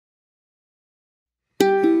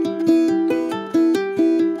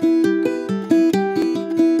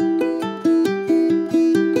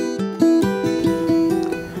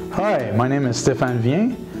is Stephane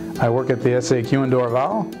Viens. I work at the SAQ in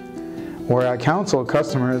Dorval, where I counsel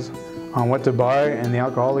customers on what to buy and the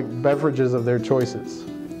alcoholic beverages of their choices.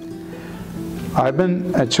 I've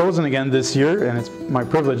been chosen again this year, and it's my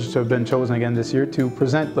privilege to have been chosen again this year to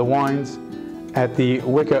present the wines at the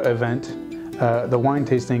Wicca event, the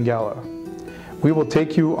Winetasting Gala. We will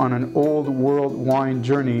take you on an old world wine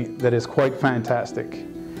journey that is quite fantastic.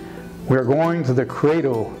 We are going to the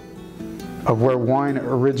cradle of where wine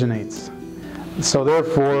originates. So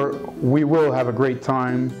therefore, we will have a great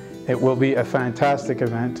time. It will be a fantastic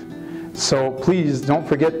event. So please don't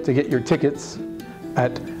forget to get your tickets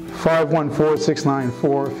at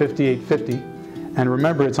 514-694-5850. And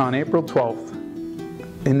remember, it's on April 12th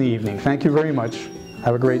in the evening. Thank you very much.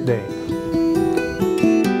 Have a great day.